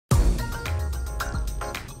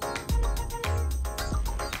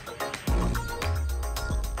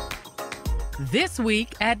This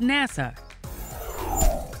week at NASA.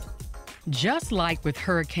 Just like with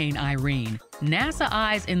Hurricane Irene, NASA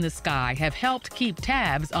eyes in the sky have helped keep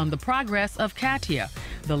tabs on the progress of Katia,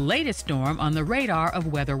 the latest storm on the radar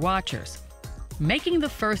of weather watchers. Making the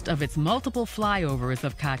first of its multiple flyovers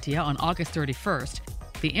of Katia on August 31st,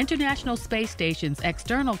 the International Space Station's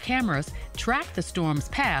external cameras tracked the storm's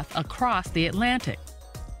path across the Atlantic.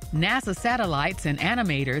 NASA satellites and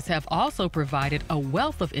animators have also provided a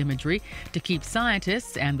wealth of imagery to keep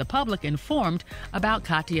scientists and the public informed about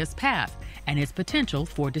Katia's path and its potential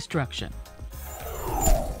for destruction.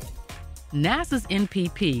 NASA's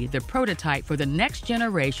NPP, the prototype for the next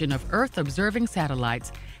generation of Earth-observing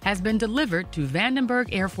satellites, has been delivered to Vandenberg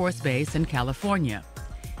Air Force Base in California.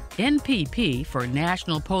 NPP, for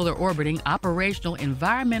National Polar Orbiting Operational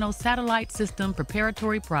Environmental Satellite System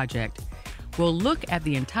Preparatory Project, will look at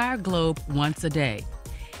the entire globe once a day.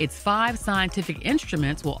 Its 5 scientific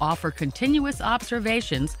instruments will offer continuous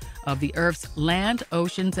observations of the Earth's land,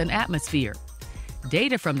 oceans, and atmosphere.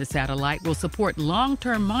 Data from the satellite will support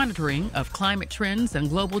long-term monitoring of climate trends and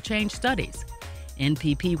global change studies.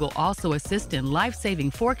 NPP will also assist in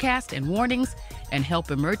life-saving forecasts and warnings and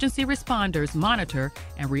help emergency responders monitor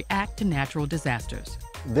and react to natural disasters.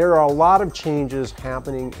 There are a lot of changes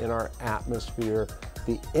happening in our atmosphere.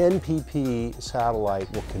 The NPP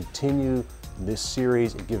satellite will continue this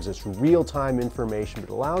series. It gives us real-time information. It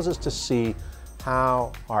allows us to see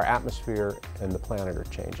how our atmosphere and the planet are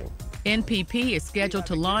changing. NPP is scheduled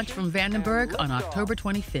to launch from Vandenberg on October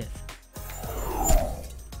 25th.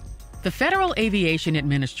 The Federal Aviation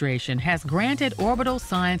Administration has granted Orbital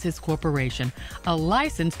Sciences Corporation a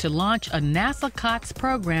license to launch a NASA COTS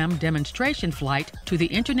program demonstration flight to the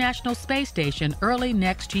International Space Station early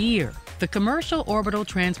next year. The Commercial Orbital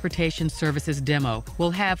Transportation Services demo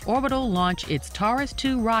will have Orbital launch its Taurus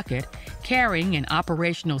II rocket carrying an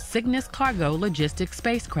operational Cygnus cargo logistics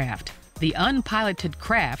spacecraft. The unpiloted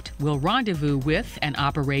craft will rendezvous with and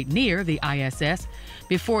operate near the ISS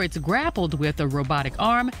before it's grappled with a robotic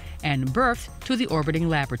arm and berthed to the orbiting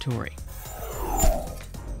laboratory.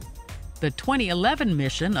 The 2011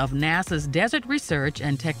 mission of NASA's Desert Research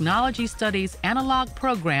and Technology Studies Analog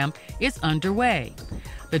Program is underway.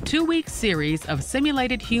 The 2-week series of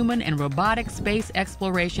simulated human and robotic space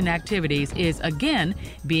exploration activities is again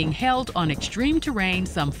being held on extreme terrain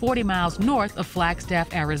some 40 miles north of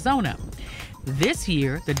Flagstaff, Arizona. This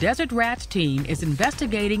year, the Desert Rats team is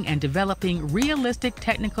investigating and developing realistic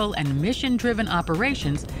technical and mission-driven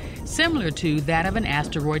operations similar to that of an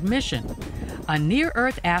asteroid mission. A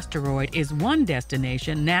near-Earth asteroid is one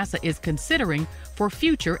destination NASA is considering for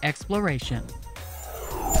future exploration.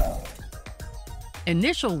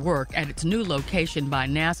 Initial work at its new location by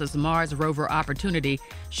NASA's Mars rover Opportunity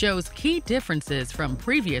shows key differences from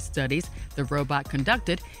previous studies the robot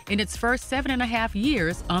conducted in its first 7.5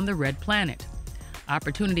 years on the Red Planet.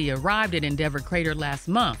 Opportunity arrived at Endeavour crater last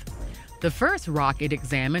month. The first rock it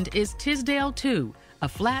examined is Tisdale 2, a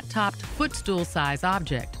flat-topped footstool-size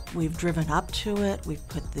object. We've driven up to it, we've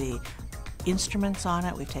put the instruments on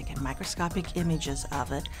it, we've taken microscopic images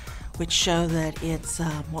of it, which show that it's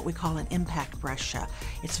what we call an impact breccia.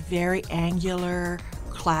 It's very angular,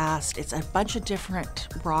 classed. It's a bunch of different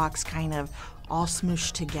rocks kind of all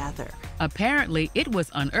smooshed together. Apparently, it was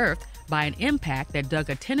unearthed by an impact that dug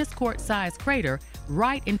a tennis court-sized crater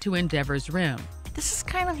right into Endeavour's rim. This is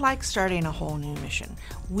kind of like starting a whole new mission.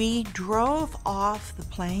 We drove off the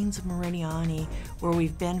plains of Meridiani, where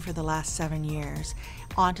we've been for the last 7 years,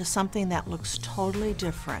 onto something that looks totally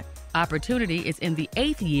different. Opportunity is in the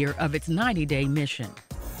 8th year of its 90-day mission.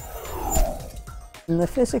 And the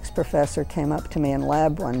physics professor came up to me in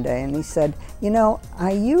lab one day and he said, "You know,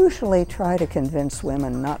 I usually try to convince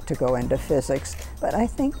women not to go into physics, but I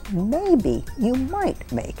think maybe you might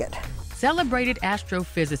make it." Celebrated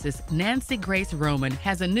astrophysicist Nancy Grace Roman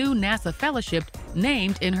has a new NASA fellowship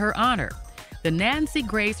named in her honor. The Nancy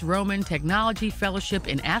Grace Roman Technology Fellowship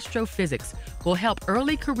in Astrophysics will help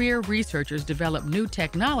early career researchers develop new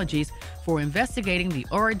technologies for investigating the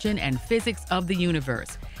origin and physics of the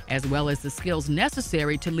universe, as well as the skills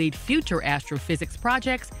necessary to lead future astrophysics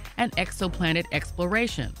projects and exoplanet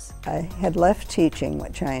explorations. I had left teaching,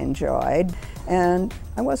 which I enjoyed, and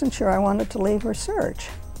I wasn't sure I wanted to leave research.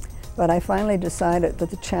 But I finally decided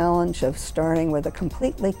that the challenge of starting with a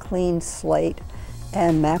completely clean slate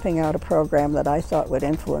and mapping out a program that I thought would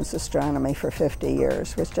influence astronomy for 50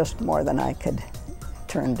 years was just more than I could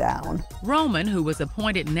turn down. Roman, who was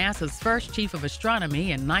appointed NASA's first chief of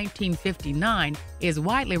astronomy in 1959, is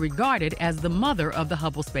widely regarded as the mother of the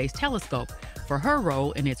Hubble Space Telescope for her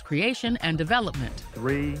role in its creation and development.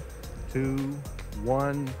 3, 2,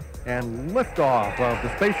 1, and liftoff of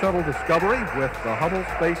the Space Shuttle Discovery with the Hubble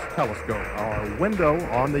Space Telescope, our window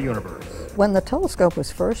on the universe. When the telescope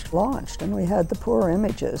was first launched and we had the poor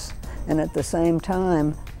images, and at the same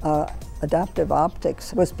time adaptive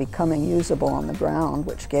optics was becoming usable on the ground,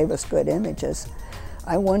 which gave us good images,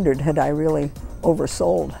 I wondered, had I really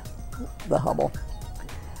oversold the Hubble?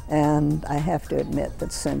 And I have to admit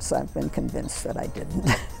that since I've been convinced that I didn't.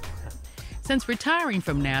 Since retiring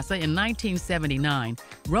from NASA in 1979,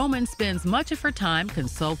 Roman spends much of her time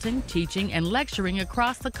consulting, teaching, and lecturing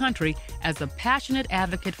across the country as a passionate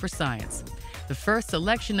advocate for science. The first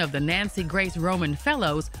selection of the Nancy Grace Roman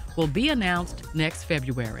Fellows will be announced next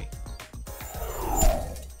February.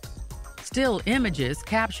 Still images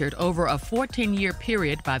captured over a 14-year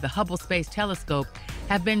period by the Hubble Space Telescope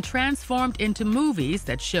have been transformed into movies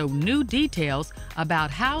that show new details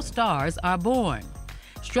about how stars are born.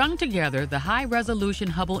 Strung together, the high-resolution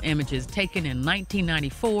Hubble images taken in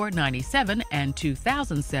 1994, 97, and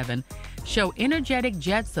 2007 show energetic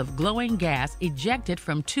jets of glowing gas ejected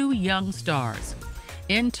from two young stars.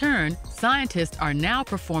 In turn, scientists are now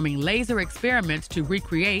performing laser experiments to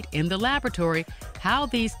recreate in the laboratory how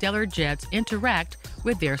these stellar jets interact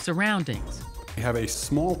with their surroundings. We have a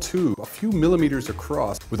small tube, a few millimeters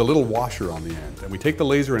across, with a little washer on the end. And we take the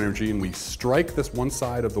laser energy and we strike this one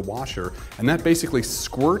side of the washer, and that basically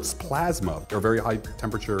squirts plasma, or very high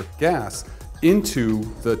temperature gas, into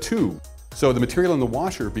the tube. So the material in the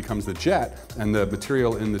washer becomes the jet, and the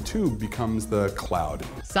material in the tube becomes the cloud.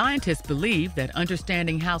 Scientists believe that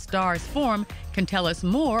understanding how stars form can tell us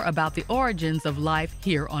more about the origins of life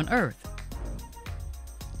here on Earth.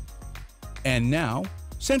 And now,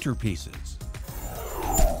 centerpieces.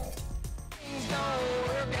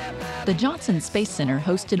 The Johnson Space Center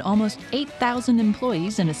hosted almost 8,000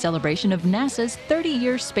 employees in a celebration of NASA's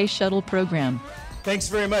 30-year Space Shuttle program. Thanks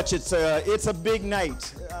very much. It's a big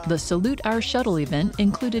night. The Salute Our Shuttle event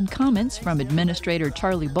included comments from Administrator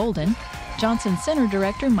Charlie Bolden, Johnson Center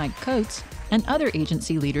Director Mike Coates, and other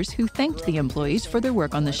agency leaders who thanked the employees for their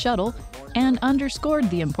work on the shuttle and underscored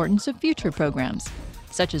the importance of future programs,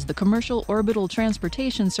 such as the commercial orbital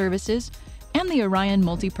transportation services and the Orion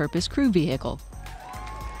multi-purpose crew vehicle.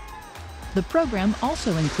 The program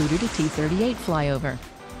also included a T-38 flyover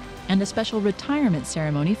and a special retirement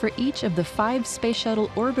ceremony for each of the 5 Space Shuttle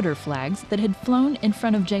orbiter flags that had flown in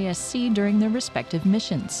front of JSC during their respective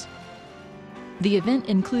missions. The event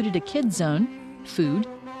included a kids zone, food,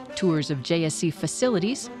 tours of JSC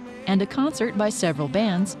facilities, and a concert by several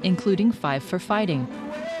bands, including Five for Fighting.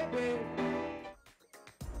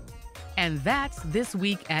 And that's This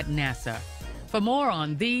Week at NASA. For more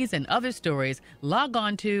on these and other stories, log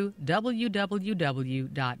on to www.nasa.gov.